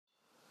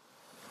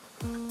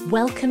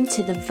Welcome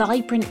to the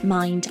Vibrant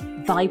Mind,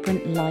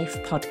 Vibrant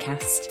Life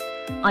podcast.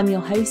 I'm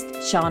your host,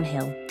 Sian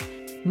Hill.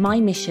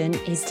 My mission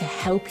is to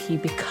help you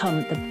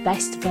become the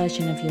best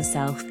version of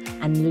yourself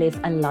and live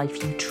a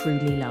life you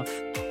truly love.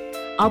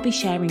 I'll be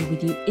sharing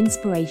with you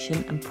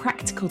inspiration and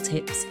practical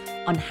tips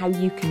on how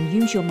you can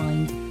use your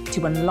mind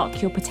to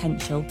unlock your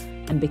potential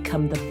and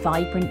become the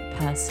vibrant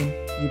person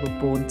you were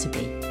born to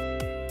be.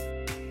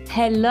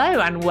 Hello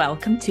and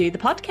welcome to the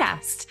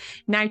podcast.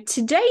 Now,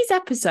 today's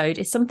episode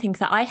is something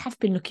that I have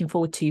been looking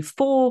forward to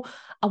for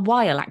a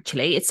while,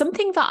 actually. It's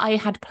something that I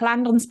had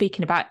planned on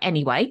speaking about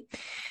anyway.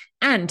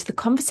 And the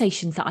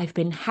conversations that I've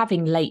been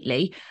having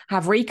lately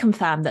have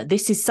reconfirmed that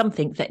this is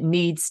something that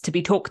needs to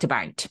be talked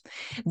about.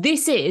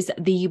 This is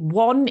the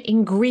one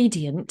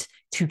ingredient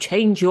to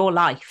change your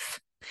life.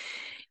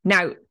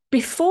 Now,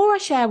 before I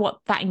share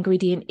what that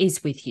ingredient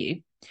is with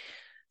you,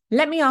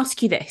 let me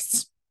ask you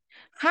this.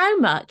 How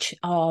much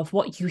of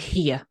what you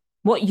hear,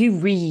 what you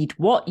read,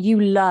 what you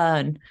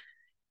learn,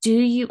 do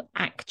you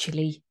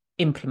actually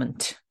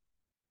implement?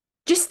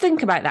 Just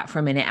think about that for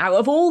a minute. Out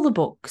of all the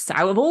books,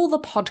 out of all the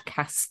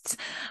podcasts,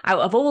 out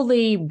of all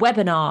the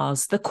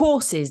webinars, the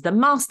courses, the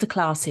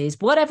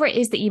masterclasses, whatever it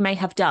is that you may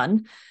have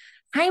done,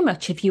 how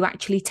much have you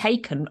actually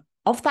taken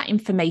of that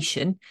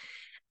information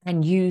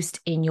and used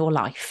in your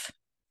life?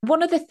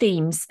 One of the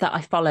themes that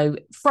I follow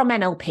from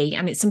NLP,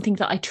 and it's something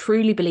that I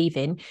truly believe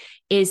in,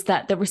 is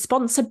that the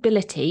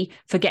responsibility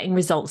for getting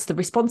results, the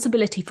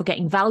responsibility for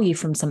getting value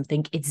from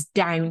something is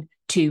down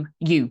to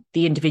you,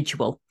 the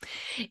individual.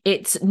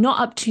 It's not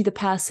up to the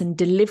person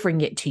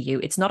delivering it to you.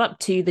 It's not up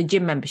to the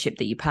gym membership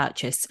that you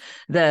purchase,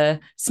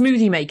 the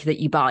smoothie maker that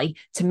you buy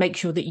to make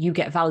sure that you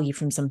get value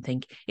from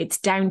something. It's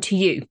down to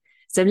you.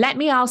 So let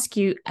me ask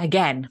you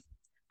again,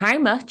 how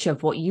much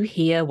of what you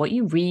hear, what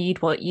you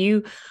read, what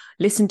you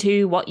listen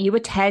to, what you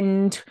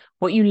attend,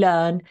 what you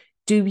learn,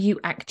 do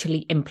you actually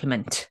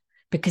implement?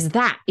 Because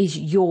that is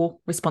your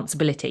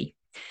responsibility,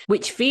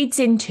 which feeds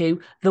into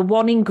the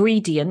one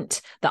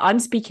ingredient that I'm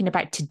speaking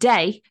about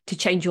today to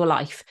change your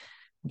life.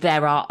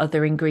 There are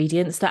other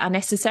ingredients that are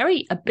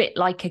necessary, a bit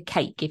like a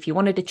cake. If you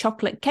wanted a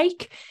chocolate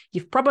cake,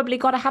 you've probably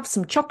got to have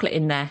some chocolate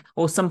in there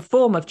or some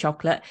form of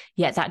chocolate.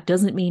 Yet that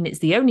doesn't mean it's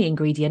the only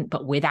ingredient,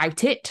 but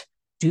without it,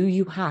 do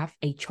you have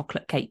a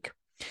chocolate cake?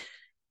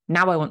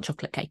 Now I want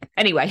chocolate cake.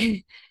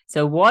 Anyway,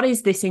 so what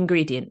is this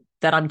ingredient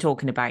that I'm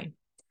talking about?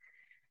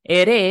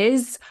 It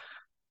is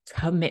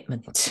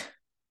commitment.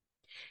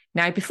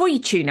 Now, before you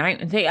tune out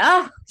and think,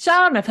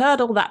 Sian, I've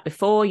heard all that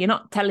before. You're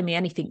not telling me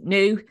anything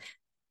new.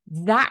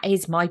 That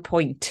is my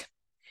point.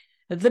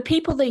 The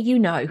people that you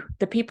know,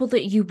 the people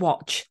that you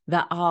watch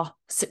that are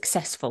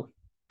successful,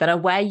 that are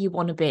where you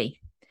want to be,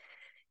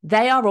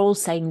 they are all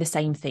saying the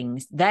same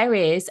things. There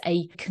is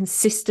a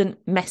consistent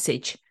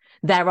message.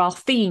 There are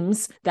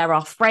themes, there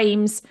are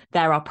frames,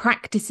 there are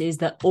practices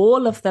that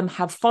all of them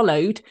have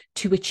followed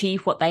to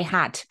achieve what they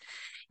had.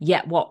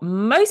 Yet what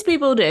most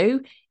people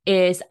do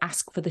is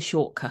ask for the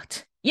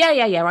shortcut. Yeah,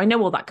 I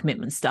know all that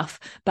commitment stuff,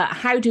 but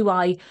how do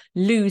I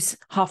lose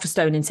half a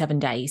stone in 7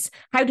 days?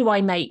 How do I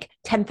make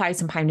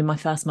 £10,000 in my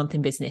first month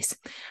in business?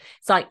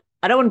 It's like,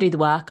 I don't want to do the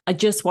work. I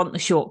just want the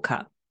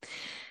shortcut.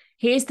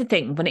 Here's the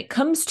thing. When it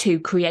comes to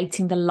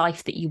creating the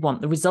life that you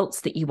want, the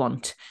results that you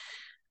want,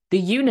 the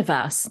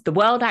universe, the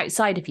world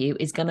outside of you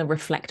is going to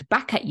reflect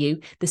back at you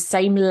the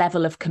same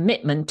level of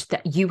commitment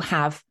that you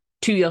have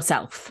to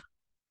yourself.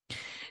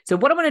 So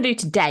what I want to do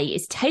today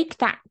is take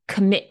that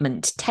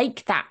commitment,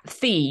 take that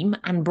theme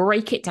and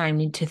break it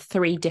down into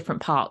 3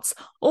 different parts,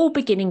 all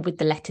beginning with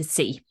the letter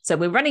C. So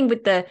we're running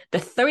with the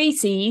 3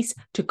 C's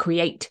to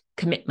create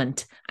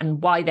commitment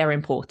and why they're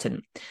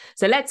important.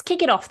 So let's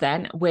kick it off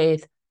then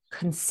with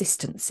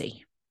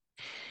consistency.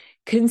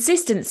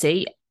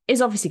 Consistency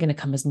is obviously going to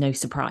come as no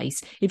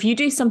surprise. If you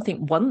do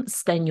something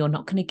once, then you're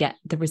not going to get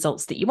the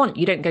results that you want.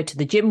 You don't go to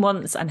the gym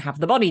once and have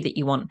the body that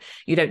you want.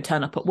 You don't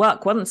turn up at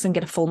work once and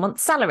get a full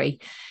month's salary.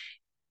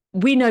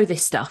 We know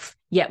this stuff.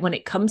 Yet when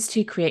it comes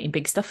to creating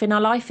big stuff in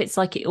our life, it's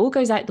like it all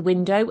goes out the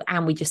window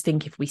and we just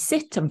think if we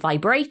sit and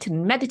vibrate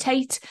and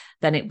meditate,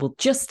 then it will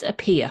just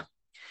appear.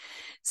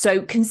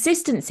 So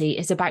consistency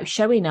is about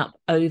showing up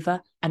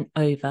over and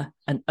over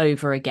and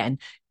over again,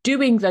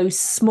 doing those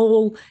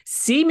small,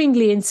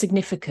 seemingly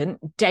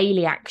insignificant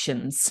daily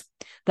actions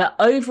that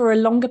over a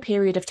longer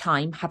period of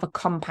time have a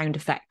compound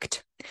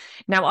effect.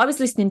 Now, I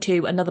was listening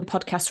to another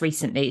podcast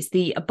recently. It's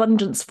the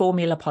Abundance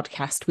Formula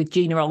podcast with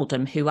Gina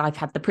Oldham, who I've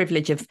had the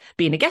privilege of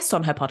being a guest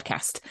on her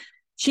podcast.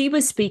 She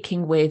was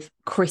speaking with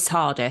Chris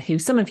Harder, who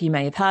some of you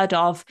may have heard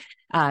of.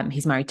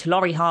 He's married to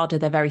Laurie Harder.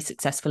 They're very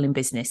successful in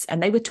business.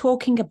 And they were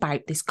talking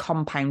about this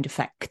compound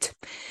effect.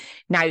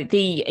 Now,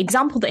 the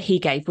example that he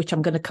gave, which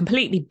I'm going to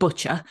completely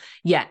butcher,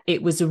 yet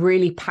it was a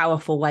really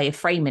powerful way of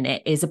framing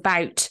it, is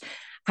about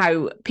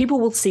how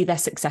people will see their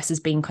success as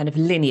being kind of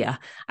linear,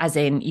 as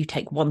in you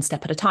take one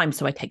step at a time.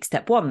 So I take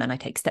step 1, then I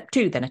take step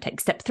 2, then I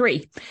take step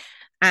 3.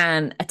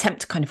 And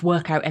attempt to kind of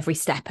work out every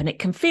step. And it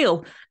can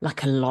feel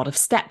like a lot of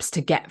steps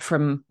to get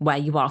from where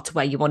you are to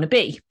where you want to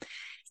be.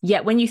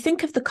 Yet when you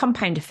think of the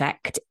compound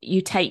effect,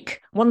 you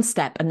take one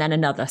step and then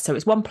another. So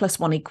it's 1 +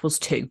 1 =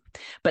 2.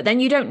 But then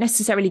you don't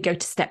necessarily go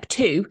to step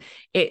 2.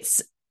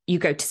 You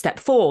go to step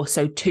 4.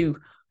 So 2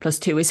 +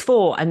 2 is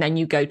 4. And then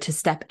you go to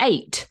step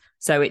 8.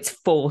 So it's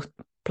 4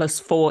 +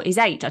 4 is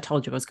 8. I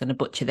told you I was going to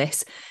butcher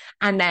this.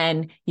 And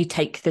then you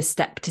take the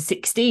step to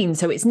 16.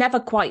 So it's never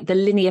quite the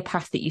linear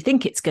path that you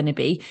think it's going to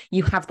be.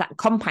 You have that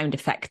compound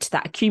effect,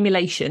 that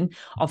accumulation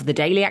of the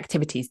daily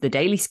activities, the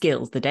daily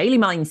skills, the daily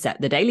mindset,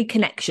 the daily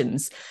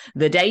connections,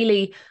 the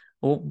daily,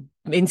 or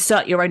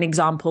insert your own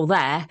example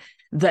there,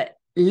 that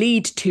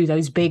lead to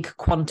those big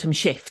quantum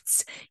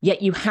shifts.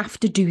 Yet you have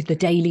to do the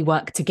daily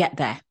work to get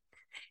there.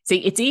 See,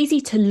 it's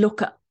easy to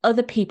look at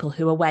other people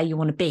who are where you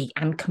want to be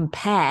and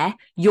compare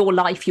your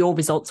life, your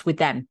results with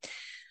them.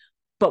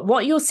 But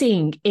what you're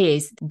seeing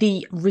is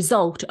the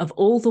result of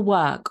all the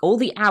work, all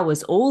the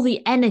hours, all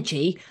the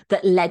energy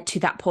that led to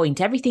that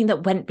point, everything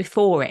that went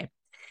before it.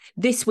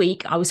 This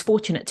week, I was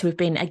fortunate to have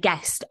been a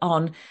guest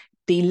on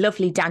the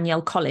lovely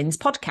Danielle Collins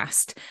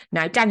podcast.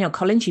 Now, Danielle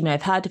Collins, you may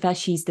have heard of her.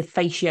 She's the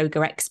face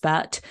yoga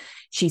expert.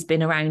 She's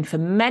been around for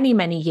many,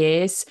 many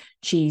years.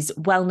 She's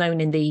well known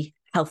in the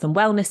health and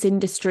wellness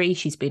industry.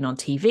 She's been on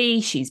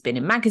TV. She's been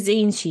in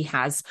magazines. She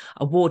has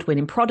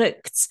award-winning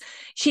products.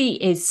 She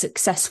is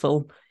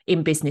successful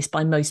in business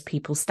by most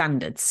people's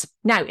standards.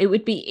 Now, it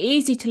would be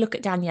easy to look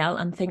at Danielle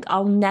and think,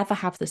 I'll never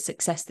have the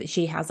success that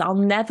she has. I'll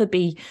never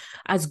be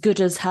as good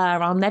as her.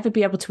 I'll never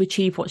be able to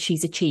achieve what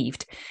she's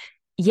achieved.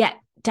 Yet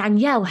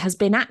Danielle has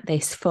been at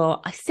this for,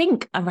 I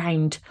think,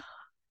 around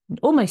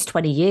almost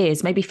 20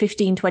 years, maybe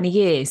 15, 20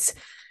 years.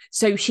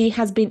 So she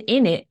has been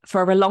in it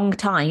for a long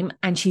time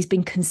and she's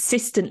been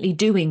consistently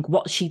doing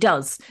what she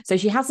does. So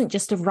she hasn't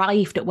just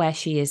arrived at where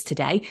she is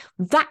today.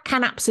 That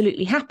can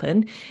absolutely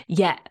happen.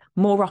 Yet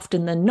more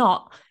often than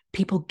not,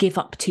 people give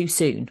up too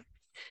soon.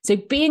 So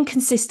being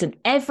consistent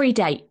every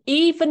day,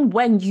 even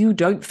when you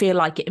don't feel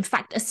like it, in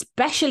fact,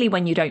 especially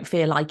when you don't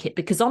feel like it,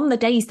 because on the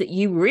days that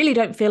you really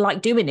don't feel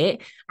like doing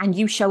it and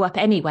you show up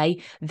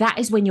anyway, that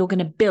is when you're going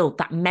to build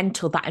that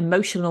mental, that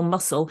emotional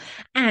muscle,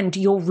 and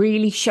you're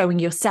really showing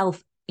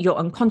yourself, your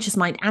unconscious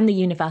mind and the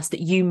universe that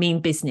you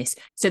mean business.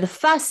 So the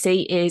first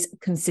C is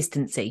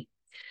consistency.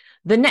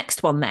 The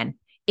next one then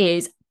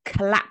is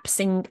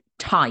collapsing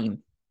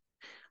time.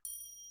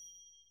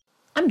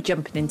 I'm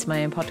jumping into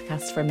my own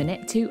podcast for a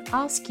minute to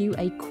ask you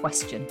a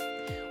question.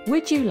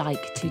 Would you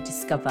like to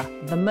discover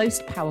the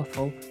most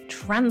powerful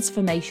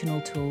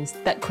transformational tools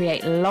that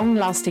create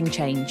long-lasting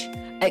change,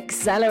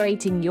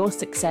 accelerating your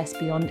success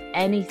beyond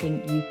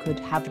anything you could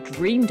have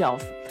dreamed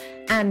of,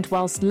 and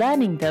whilst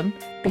learning them,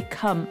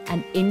 become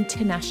an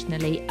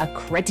internationally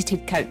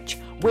accredited coach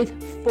with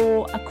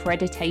 4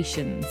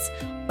 accreditations?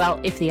 Well,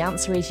 if the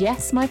answer is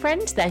yes, my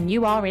friend, then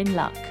you are in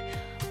luck.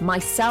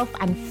 Myself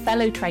and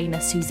fellow trainer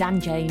Suzanne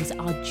James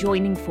are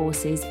joining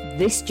forces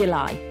this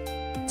July.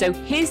 So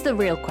here's the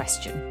real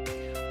question.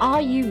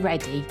 Are you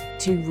ready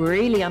to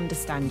really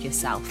understand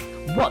yourself,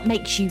 what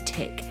makes you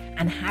tick,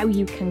 and how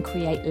you can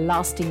create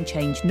lasting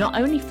change, not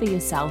only for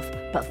yourself,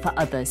 but for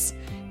others?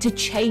 To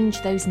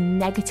change those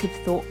negative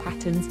thought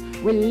patterns,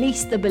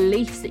 release the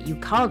beliefs that you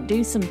can't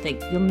do something,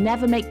 you'll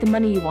never make the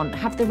money you want,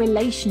 have the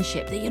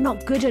relationship, that you're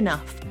not good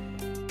enough.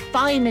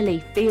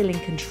 Finally feel in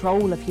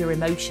control of your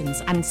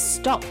emotions and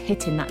stop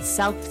hitting that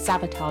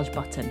self-sabotage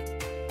button.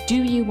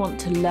 Do you want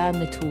to learn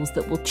the tools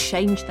that will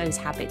change those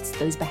habits,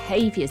 those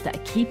behaviours that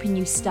are keeping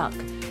you stuck,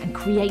 and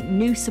create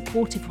new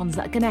supportive ones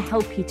that are going to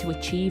help you to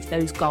achieve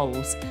those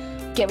goals?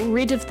 Get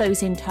rid of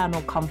those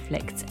internal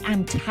conflicts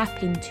and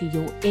tap into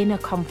your inner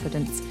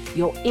confidence,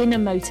 your inner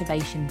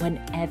motivation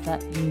whenever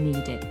you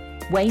need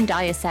it. Wayne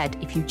Dyer said,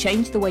 if you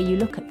change the way you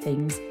look at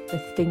things, the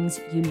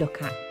things you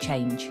look at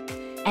change.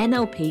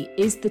 NLP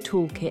is the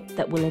toolkit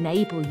that will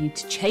enable you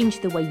to change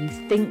the way you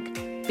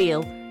think,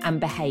 feel, and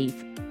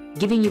behave,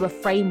 giving you a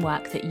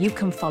framework that you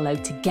can follow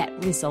to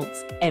get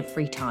results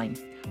every time.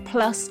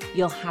 Plus,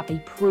 you'll have a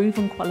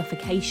proven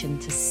qualification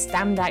to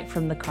stand out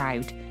from the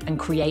crowd and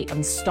create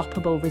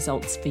unstoppable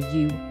results for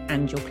you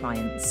and your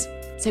clients.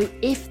 So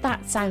if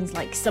that sounds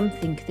like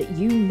something that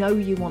you know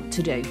you want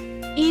to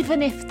do,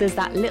 even if there's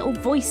that little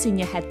voice in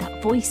your head,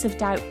 that voice of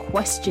doubt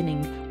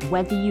questioning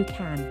whether you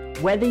can,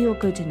 whether you're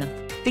good enough,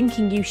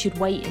 thinking you should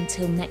wait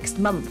until next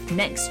month,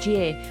 next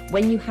year,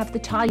 when you have the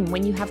time,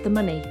 when you have the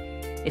money.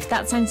 If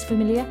that sounds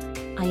familiar,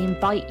 I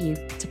invite you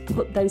to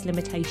put those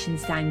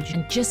limitations down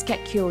and just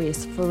get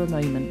curious for a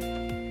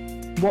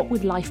moment. What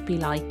would life be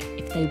like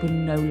if they were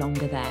no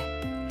longer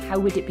there? How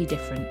would it be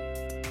different?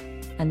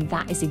 And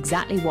that is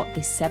exactly what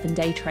this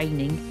 7-day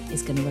training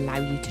is going to allow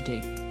you to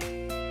do.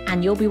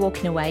 And you'll be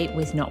walking away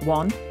with not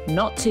 1,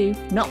 not 2,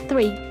 not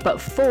 3,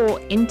 but 4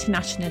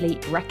 internationally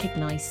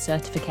recognised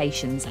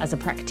certifications as a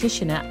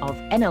practitioner of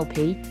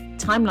NLP,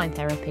 timeline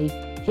therapy,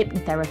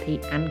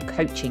 hypnotherapy, and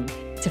coaching.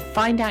 To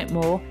find out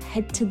more,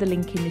 head to the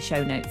link in the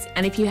show notes.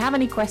 And if you have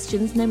any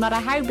questions, no matter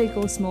how big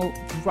or small,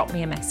 drop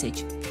me a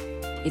message.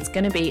 It's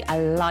going to be a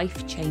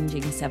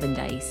life-changing 7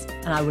 days,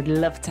 and I would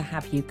love to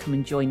have you come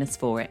and join us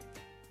for it.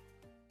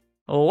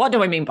 What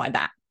do I mean by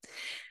that?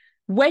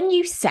 When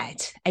you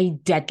set a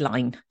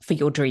deadline for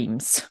your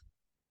dreams,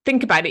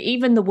 think about it,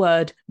 even the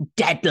word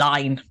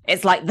deadline,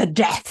 it's like the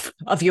death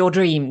of your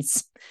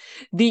dreams.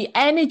 The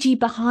energy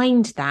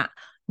behind that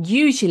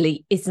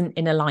usually isn't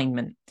in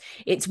alignment.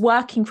 It's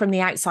working from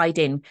the outside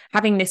in,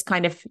 having this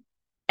kind of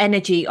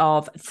energy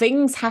of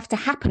things have to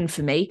happen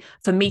for me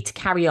to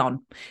carry on.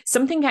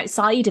 Something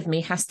outside of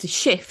me has to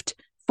shift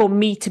for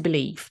me to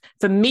believe,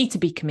 for me to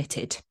be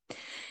committed.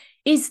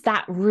 Is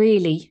that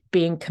really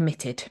being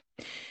committed?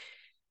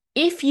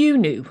 If you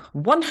knew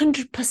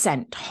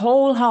 100%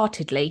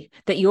 wholeheartedly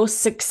that your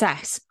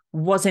success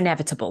was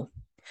inevitable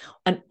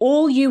and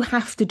all you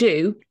have to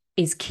do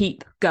is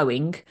keep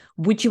going,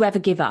 would you ever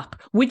give up?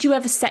 Would you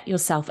ever set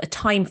yourself a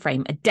time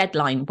frame, a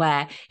deadline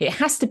where it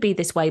has to be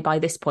this way by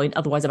this point,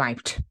 otherwise I'm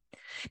out?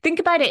 Think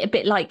about it a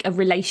bit like a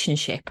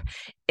relationship.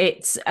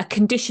 It's a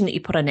condition that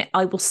you put on it.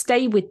 I will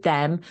stay with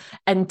them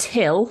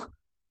until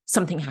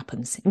something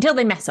happens, until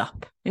they mess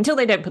up, until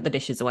they don't put the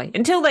dishes away,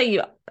 until they,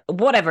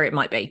 whatever it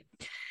might be.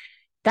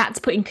 That's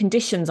putting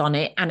conditions on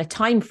it and a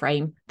time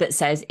frame that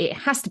says it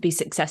has to be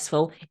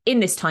successful in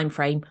this time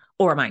frame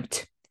or I'm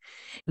out.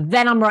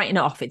 Then I'm writing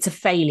it off. It's a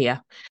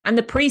failure. And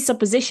the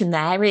presupposition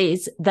there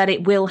is that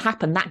it will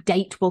happen. That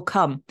date will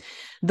come.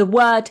 The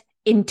word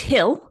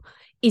until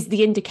is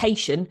the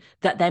indication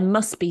that there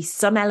must be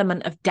some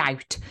element of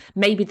doubt.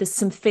 Maybe there's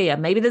some fear.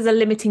 Maybe there's a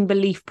limiting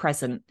belief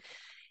present.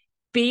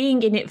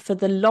 Being in it for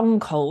the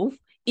long haul,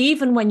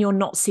 even when you're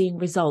not seeing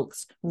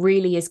results,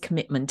 really is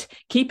commitment.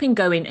 Keeping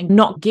going and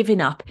not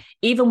giving up,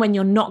 even when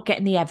you're not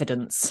getting the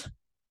evidence.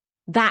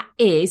 That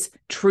is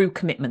true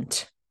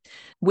commitment,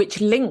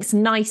 which links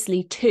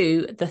nicely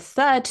to the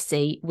third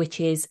C, which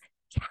is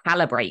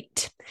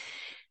calibrate.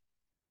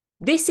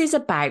 This is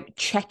about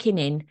checking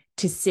in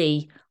to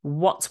see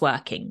what's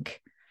working.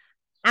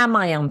 Am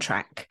I on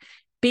track?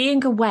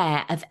 Being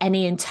aware of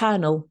any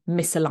internal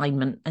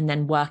misalignment and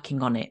then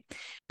working on it.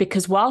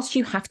 Because whilst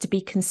you have to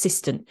be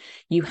consistent,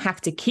 you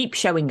have to keep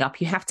showing up,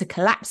 you have to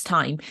collapse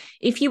time.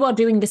 If you are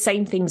doing the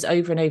same things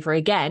over and over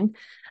again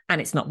and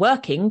it's not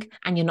working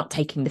and you're not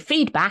taking the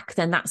feedback,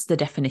 then that's the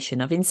definition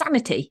of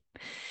insanity.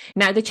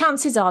 Now, the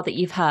chances are that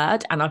you've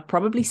heard, and I've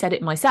probably said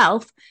it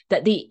myself,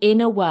 that the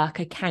inner work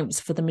accounts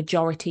for the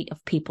majority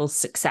of people's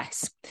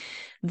success.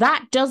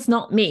 That does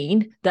not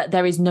mean that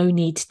there is no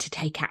need to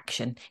take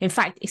action. In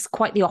fact, it's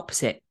quite the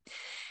opposite.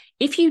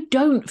 If you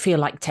don't feel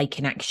like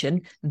taking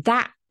action,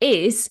 that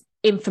is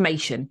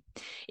information.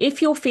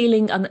 If you're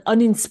feeling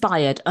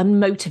uninspired,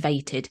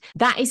 unmotivated,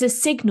 that is a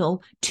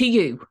signal to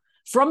you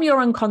from your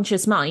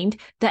unconscious mind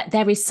that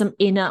there is some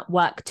inner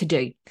work to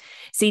do.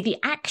 See, the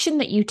action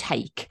that you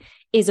take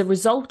is a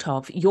result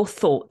of your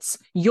thoughts,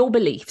 your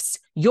beliefs,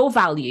 your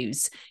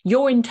values,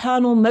 your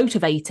internal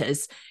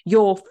motivators,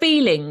 your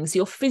feelings,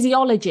 your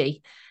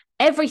physiology.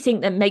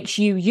 Everything that makes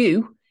you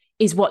you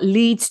is what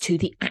leads to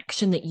the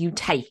action that you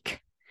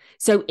take.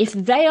 So if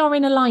they are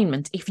in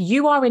alignment, if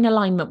you are in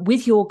alignment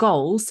with your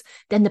goals,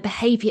 then the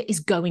behavior is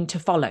going to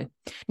follow.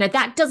 Now,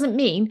 that doesn't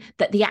mean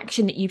that the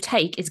action that you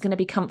take is going to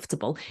be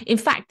comfortable. In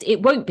fact,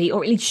 it won't be,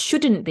 or at least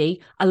shouldn't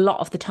be a lot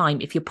of the time.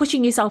 If you're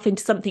pushing yourself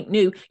into something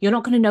new, you're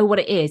not going to know what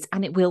it is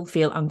and it will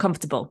feel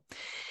uncomfortable.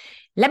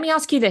 Let me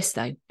ask you this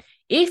though.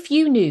 If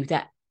you knew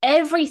that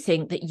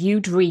everything that you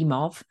dream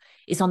of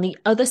is on the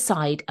other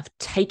side of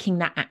taking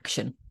that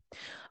action,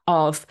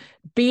 of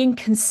being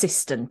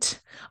consistent,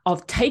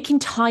 of taking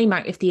time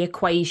out of the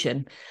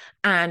equation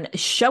and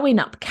showing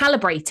up,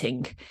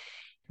 calibrating,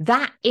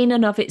 that in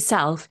and of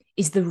itself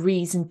is the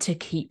reason to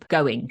keep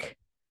going.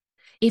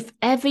 If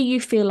ever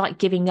you feel like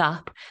giving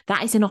up,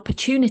 that is an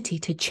opportunity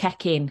to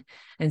check in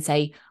and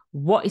say,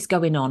 what is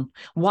going on?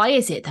 Why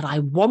is it that I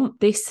want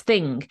this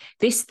thing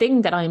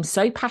that I am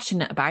so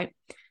passionate about,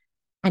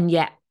 and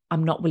yet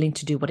I'm not willing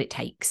to do what it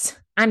takes?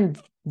 And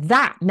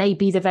that may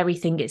be the very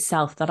thing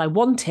itself, that I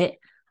want it,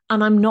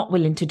 and I'm not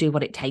willing to do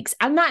what it takes.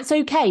 And that's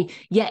okay.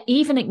 Yet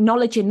even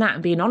acknowledging that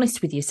and being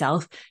honest with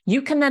yourself,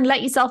 you can then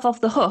let yourself off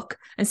the hook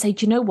and say,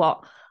 do you know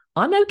what?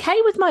 I'm okay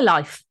with my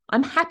life.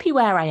 I'm happy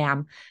where I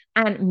am.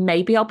 And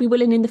maybe I'll be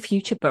willing in the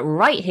future, but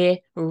right here,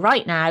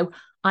 right now,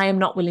 I am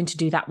not willing to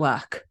do that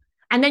work.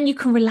 And then you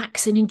can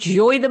relax and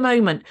enjoy the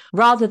moment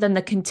rather than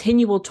the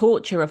continual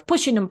torture of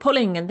pushing and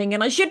pulling and thinking,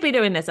 I should be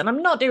doing this and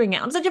I'm not doing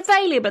it. I'm such a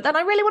failure, but then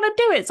I really want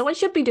to do it, so I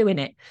should be doing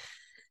it.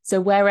 So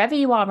wherever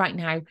you are right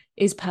now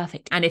is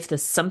perfect. And if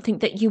there's something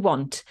that you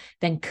want,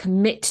 then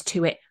commit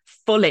to it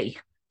fully,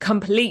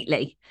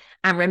 completely.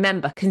 And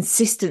remember,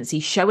 consistency,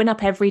 showing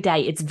up every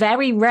day. It's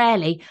very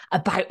rarely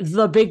about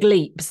the big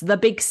leaps, the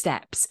big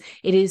steps.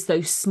 It is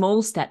those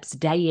small steps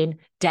day in,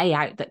 day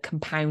out that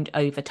compound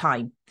over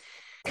time.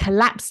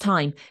 Collapse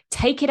time,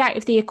 take it out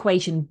of the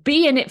equation,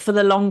 be in it for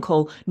the long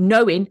haul,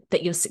 knowing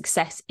that your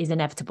success is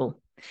inevitable.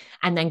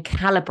 And then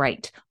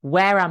calibrate.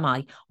 Where am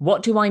I?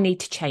 What do I need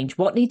to change?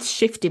 What needs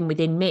shifting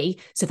within me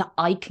so that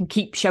I can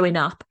keep showing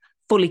up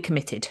fully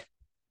committed?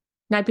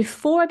 Now,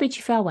 before I bid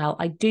you farewell,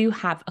 I do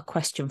have a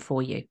question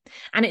for you.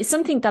 And it's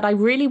something that I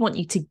really want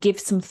you to give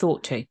some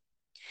thought to.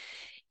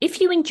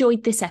 If you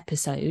enjoyed this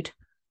episode,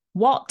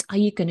 what are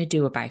you going to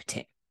do about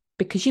it?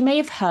 because you may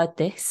have heard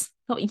this.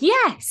 Thought,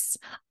 yes,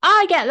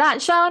 I get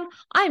that, Sian.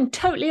 I'm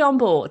totally on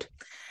board.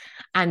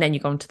 And then you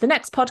go on to the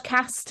next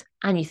podcast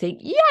and you think,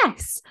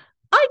 yes,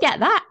 I get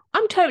that.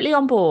 I'm totally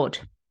on board.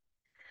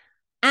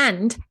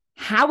 And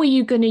how are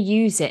you going to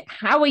use it?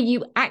 How are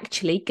you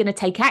actually going to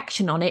take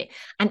action on it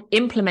and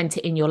implement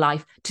it in your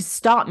life to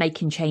start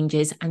making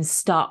changes and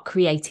start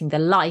creating the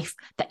life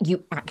that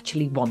you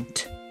actually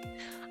want?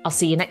 I'll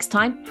see you next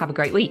time. Have a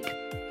great week.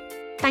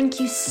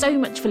 Thank you so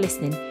much for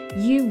listening.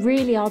 You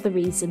really are the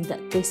reason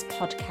that this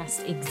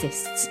podcast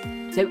exists.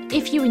 So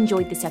if you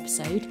enjoyed this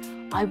episode,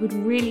 I would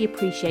really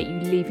appreciate you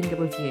leaving a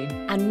review,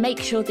 and make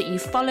sure that you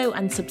follow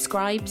and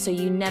subscribe so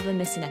you never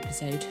miss an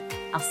episode.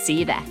 I'll see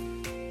you there.